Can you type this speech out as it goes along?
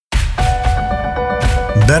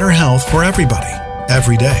better health for everybody,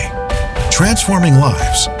 every day. Transforming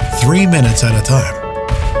lives, 3 minutes at a time.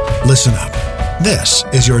 Listen up. This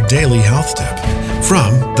is your daily health tip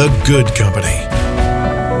from The Good Company.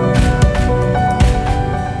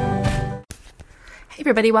 Hey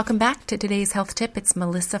everybody, welcome back to today's health tip. It's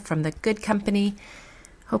Melissa from The Good Company.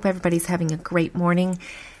 Hope everybody's having a great morning.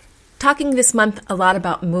 Talking this month a lot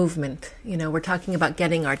about movement. We're talking about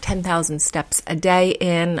getting our 10,000 steps a day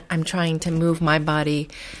in. I'm trying to move my body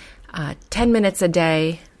 10 minutes a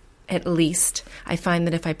day at least. I find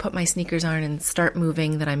that if I put my sneakers on and start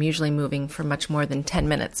moving, that I'm usually moving for much more than 10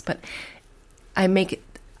 minutes. But I make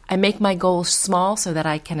my goal small so that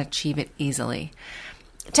I can achieve it easily.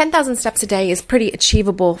 10,000 steps a day is pretty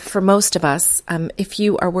achievable for most of us. If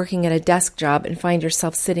you are working at a desk job and find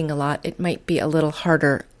yourself sitting a lot, it might be a little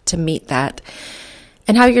harder to meet that.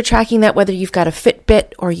 And how you're tracking that, whether you've got a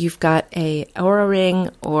Fitbit or you've got a Oura Ring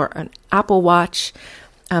or an Apple Watch,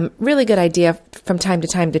 really good idea from time to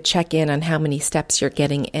time to check in on how many steps you're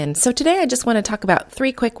getting in. So today I just want to talk about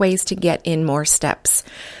 3 quick ways to get in more steps.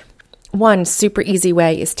 One super easy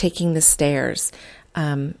way is taking the stairs.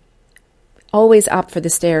 Always opt for the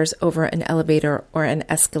stairs over an elevator or an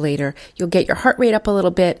escalator. You'll get your heart rate up a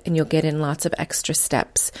little bit and you'll get in lots of extra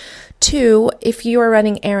steps. 2, if you are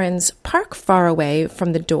running errands, park far away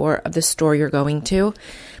from the door of the store you're going to.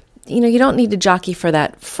 You don't need to jockey for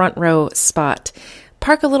that front row spot.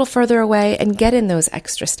 Park a little further away and get in those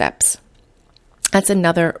extra steps. That's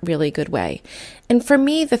another really good way. And for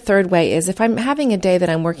me, the third way is if I'm having a day that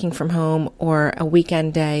I'm working from home or a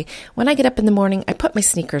weekend day, when I get up in the morning, I put my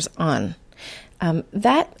sneakers on.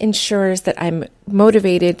 That ensures that I'm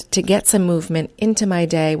motivated to get some movement into my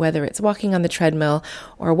day, whether it's walking on the treadmill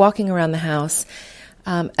or walking around the house.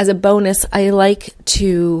 As a bonus, I like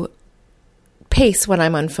to pace when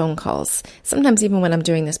I'm on phone calls. Sometimes even when I'm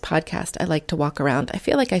doing this podcast, I like to walk around. I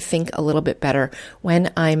feel like I think a little bit better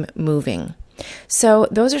when I'm moving. So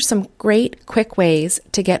those are some great quick ways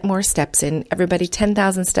to get more steps in. Everybody,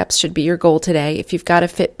 10,000 steps should be your goal today. If you've got a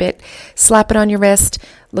Fitbit, slap it on your wrist,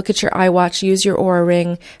 look at your iWatch, use your Oura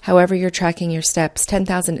Ring, however you're tracking your steps.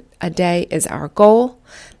 10,000 a day is our goal.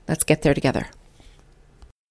 Let's get there together.